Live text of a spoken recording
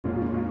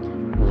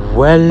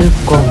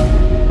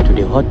Welcome to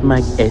the Hot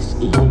Mic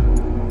SE.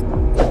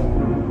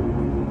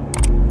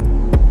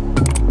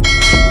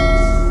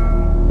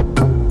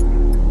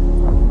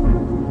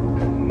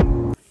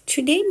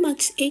 Today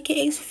marks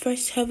AKA's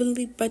first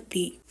heavenly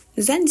birthday.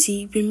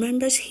 Mzansi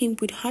remembers him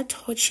with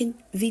heart-touching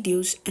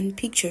videos and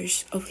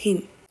pictures of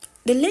him.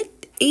 The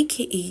late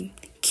AKA,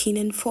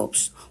 Keenan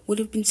Forbes, would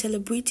have been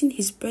celebrating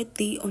his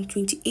birthday on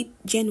 28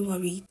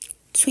 January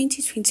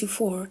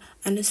 2024,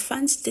 and his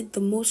fans did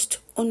the most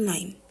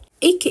online.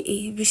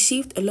 AKA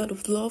received a lot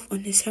of love on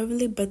his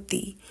heavenly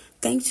birthday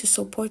thanks to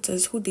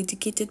supporters who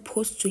dedicated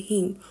posts to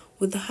him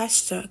with the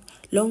hashtag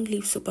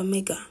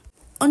 #LongLiveSuperMega.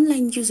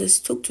 Online users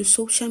took to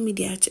social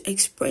media to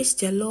express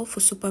their love for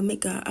Super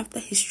Mega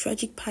after his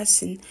tragic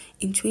passing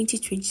in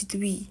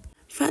 2023.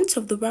 Fans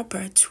of the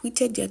rapper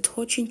tweeted their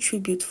touching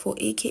tribute for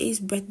AKA's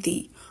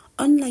birthday.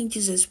 Online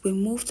users were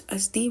moved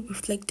as they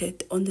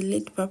reflected on the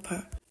late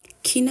rapper.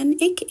 Keenan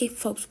aka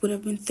Forbes would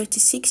have been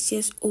 36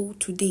 years old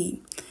today.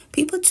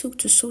 People took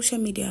to social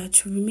media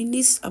to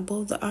reminisce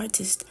about the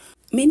artist.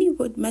 Many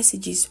wrote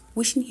messages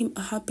wishing him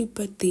a happy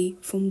birthday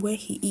from where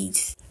he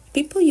is.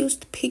 People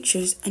used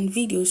pictures and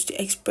videos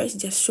to express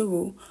their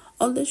sorrow.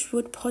 Others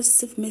wrote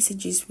positive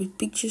messages with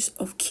pictures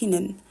of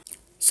Keenan.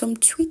 Some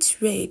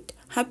tweets read,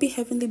 "Happy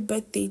heavenly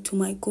birthday to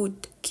my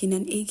god,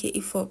 Keenan aka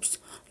Forbes.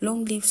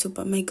 Long live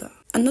Super Mega."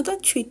 Another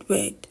tweet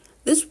read,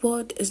 "This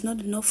world is not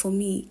enough for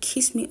me.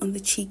 Kiss me on the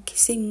cheek.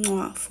 Say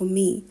mwah for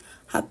me.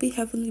 Happy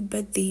heavenly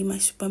birthday, my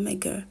Super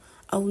Mega.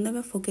 I will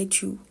never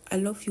forget you. I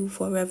love you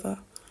forever.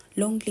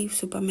 Long live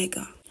Super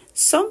Mega."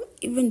 Some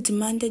even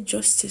demanded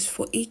justice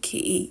for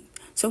AKA.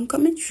 Some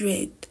comments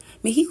read,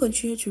 "May he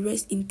continue to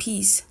rest in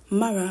peace.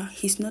 Mara,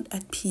 he's not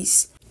at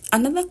peace."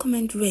 Another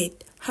comment read,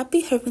 "Happy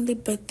heavenly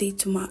birthday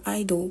to my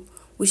idol.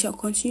 We shall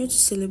continue to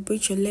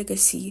celebrate your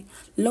legacy.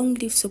 Long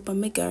live Super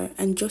Mega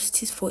and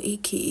justice for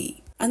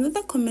AKA."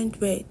 Another comment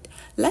read,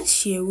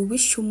 "Last year we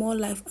wished you more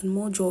life and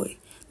more joy.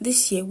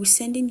 This year we're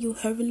sending you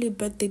heavenly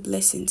birthday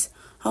blessings.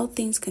 How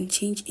things can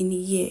change in a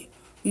year.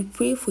 We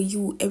pray for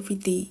you every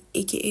day,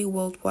 AKA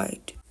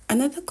worldwide."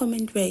 Another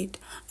comment read,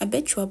 "I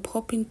bet you are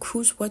popping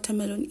cruise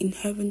watermelon in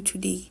heaven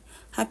today.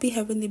 Happy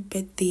heavenly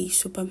birthday,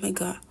 Super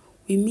Mega.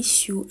 We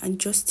miss you and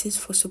justice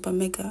for Super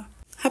Mega."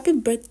 Happy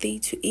birthday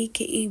to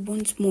AKA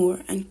once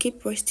more and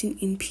keep resting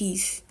in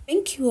peace.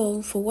 Thank you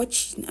all for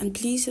watching, and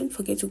please don't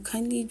forget to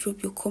kindly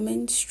drop your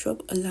comments,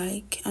 drop a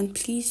like, and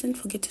please don't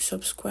forget to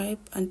subscribe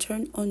and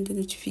turn on the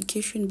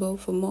notification bell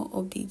for more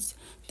updates.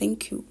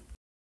 Thank you.